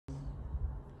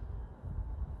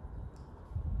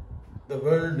The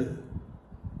world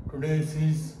today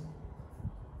sees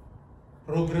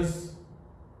progress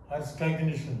or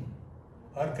stagnation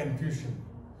or confusion.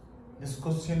 This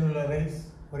question will arise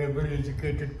for a very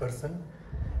educated person,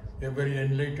 a very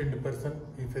enlightened person,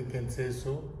 if I can say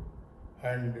so.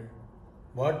 And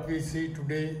what we see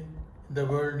today in the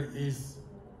world is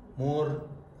more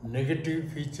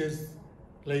negative features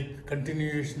like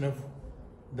continuation of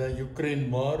the Ukraine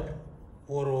war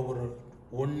for over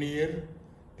 1 year.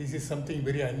 This is something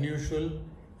very unusual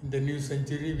in the new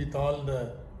century with all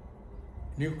the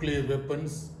nuclear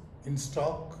weapons in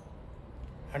stock,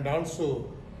 and also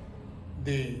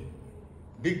the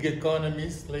big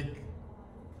economies like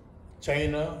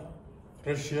China,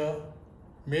 Russia,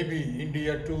 maybe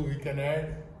India too we can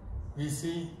add. We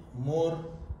see more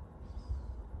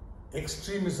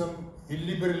extremism,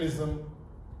 illiberalism,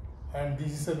 and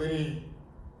this is a very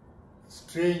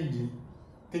strange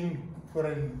thing for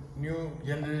a new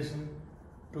generation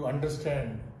to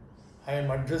understand. I am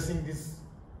addressing this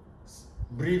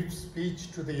brief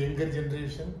speech to the younger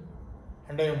generation,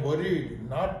 and I am worried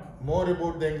not more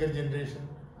about the younger generation,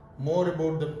 more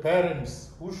about the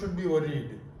parents who should be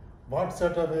worried. What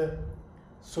sort of a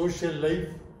social life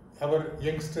our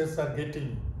youngsters are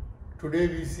getting. Today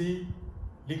we see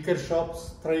liquor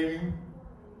shops thriving,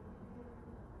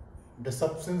 the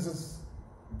substances,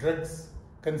 drugs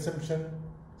consumption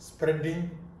spreading,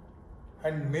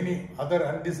 and many other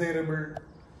undesirable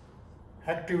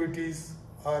activities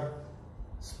are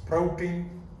sprouting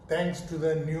thanks to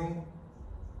the new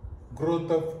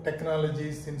growth of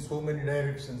technologies in so many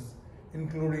directions,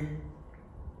 including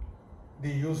the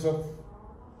use of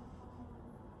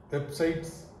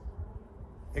websites,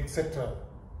 etc.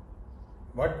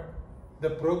 But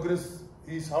the progress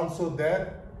is also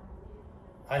there.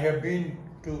 I have been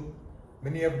to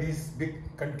many of these big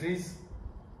countries.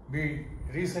 We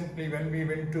recently, when we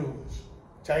went to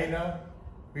China,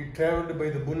 we traveled by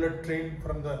the bullet train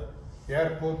from the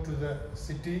airport to the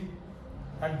city,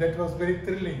 and that was very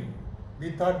thrilling.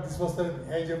 We thought this was the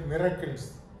age of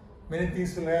miracles. Many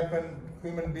things will happen,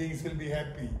 human beings will be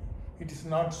happy. It is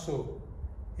not so.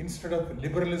 Instead of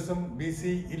liberalism, we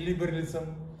see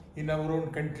illiberalism in our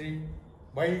own country.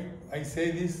 Why I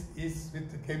say this is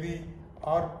with heavy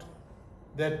heart,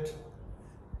 that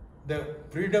the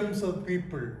freedoms of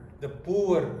people, the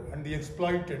poor and the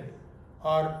exploited,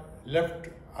 are left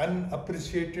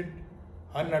unappreciated,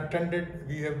 unattended.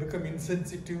 We have become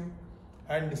insensitive,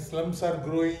 and slums are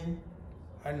growing,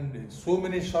 and so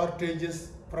many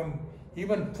shortages from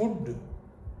even food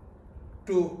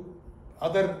to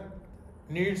other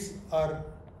needs are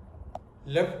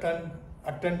left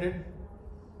unattended.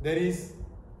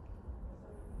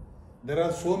 There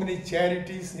are so many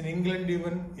charities in England,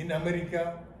 even in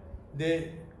America.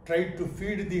 They try to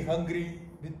feed the hungry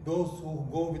with those who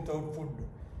go without food.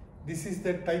 This is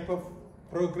the type of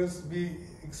progress we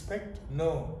expect?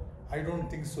 No, I don't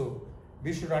think so.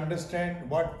 We should understand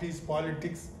what is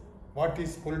politics, what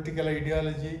is political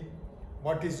ideology,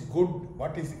 what is good,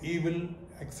 what is evil,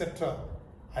 etc.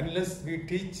 Unless we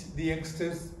teach the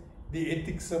youngsters the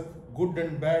ethics of good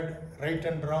and bad, right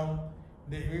and wrong,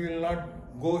 we will not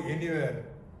go anywhere.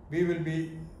 We will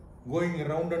be going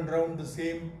round and round the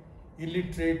same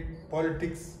illiterate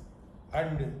politics,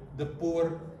 and the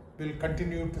poor will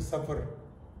continue to suffer.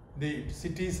 The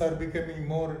cities are becoming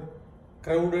more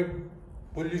crowded,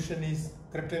 pollution is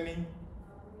threatening,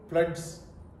 floods,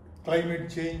 climate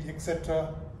change,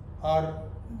 etc. are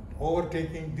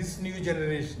overtaking this new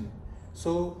generation.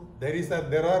 So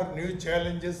there are new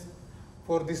challenges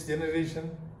for this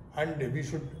generation, and we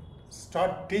should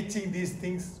start teaching these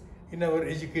things in our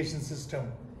education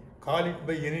system. Call it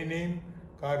by any name,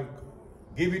 or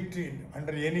give it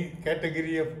under any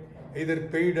category of either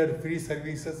paid or free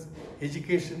services.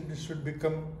 Education should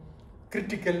become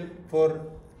critical for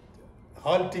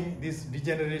halting this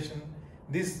degeneration,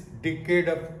 this decade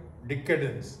of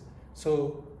decadence.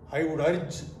 So I would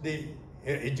urge the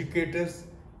educators,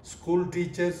 school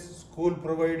teachers, school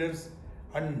providers,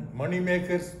 and money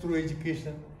makers through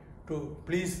education to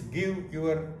please give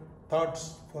your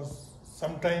thoughts for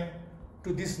some time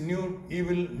to this new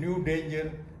evil, new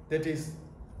danger that is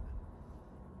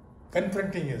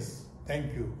confronting us.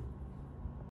 Thank you.